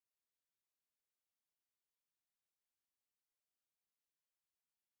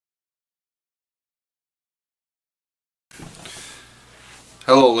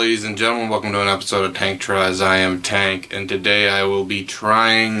Hello ladies and gentlemen, welcome to an episode of Tank Tries. I am Tank, and today I will be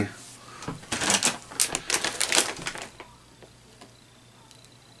trying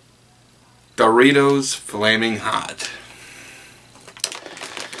Doritos Flaming Hot.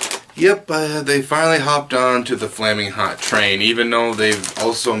 Yep, they finally hopped on to the Flaming Hot train, even though they've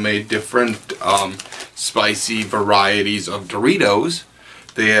also made different spicy varieties of Doritos.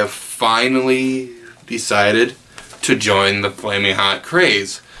 They have finally decided to join the Flaming Hot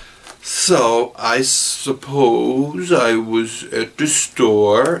craze. So I suppose I was at the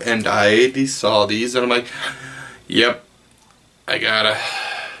store and I saw these and I'm like, yep, I gotta.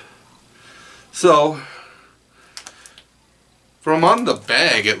 So from on the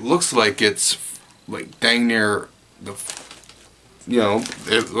bag it looks like it's like dang near the,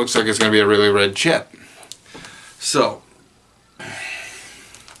 it looks like it's gonna be a really red chip. So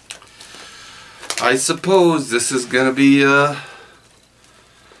I suppose this is gonna be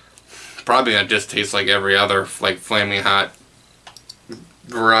probably gonna just taste like every other like Flaming Hot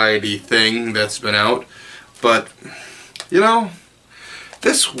variety thing that's been out, but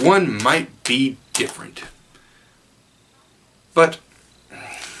this one might be different. But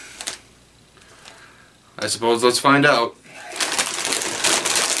I suppose let's find out.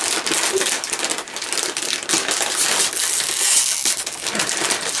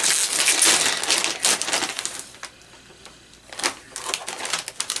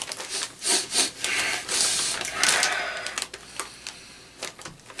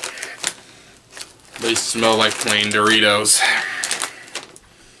 They smell like plain Doritos.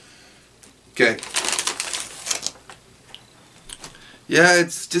 Okay. Yeah,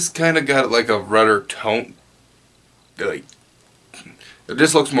 it's just kind of got like a redder tone. Like, it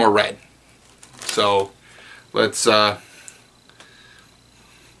just looks more red. So, let's give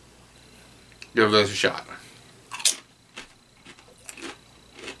this a shot.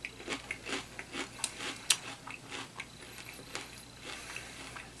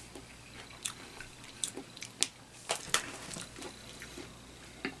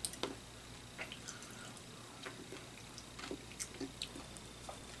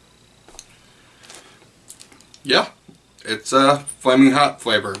 Yeah, it's a Flaming Hot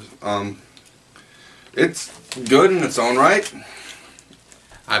flavor. It's good in its own right.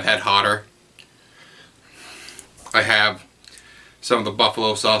 I've had hotter. I have some of the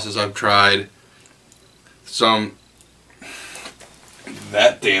buffalo sauces I've tried. Some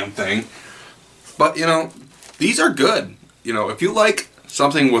that damn thing. But these are good. If you like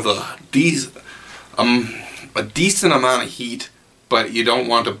something with a decent amount of heat, but you don't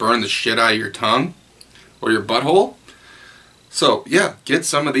want to burn the shit out of your tongue or your butthole. So yeah, get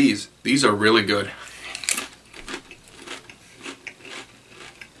some of these. These are really good.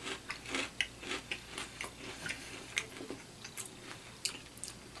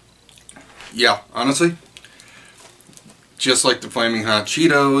 Yeah, honestly, just like the Flaming Hot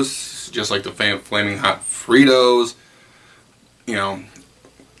Cheetos, just like the Flaming Hot Fritos,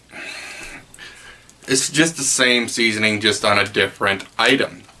 it's just the same seasoning, just on a different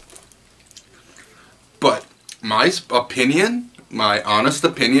item. But my opinion, my honest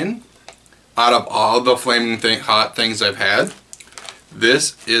opinion, out of all the Flaming Hot things I've had,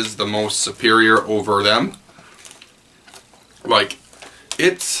 this is the most superior over them. Like,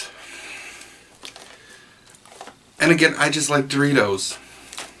 it's... And again, I just like Doritos.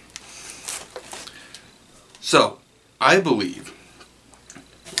 So, I believe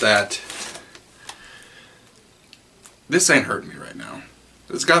that this ain't hurting me right now.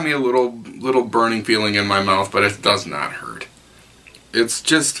 It's got me a little burning feeling in my mouth, but it does not hurt. It's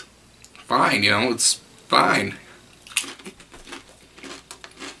just fine, it's fine.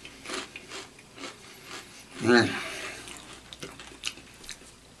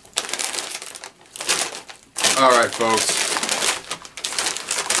 Alright folks,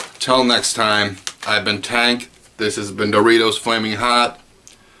 till next time, I've been Tank, this has been Doritos Flaming Hot.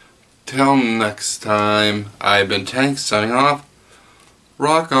 Till next time, I've been Tank, signing off.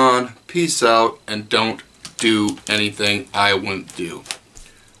 Rock on, peace out, and don't do anything I wouldn't do.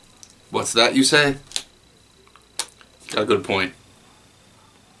 What's that you say? Got a good point.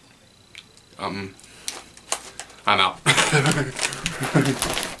 I'm out.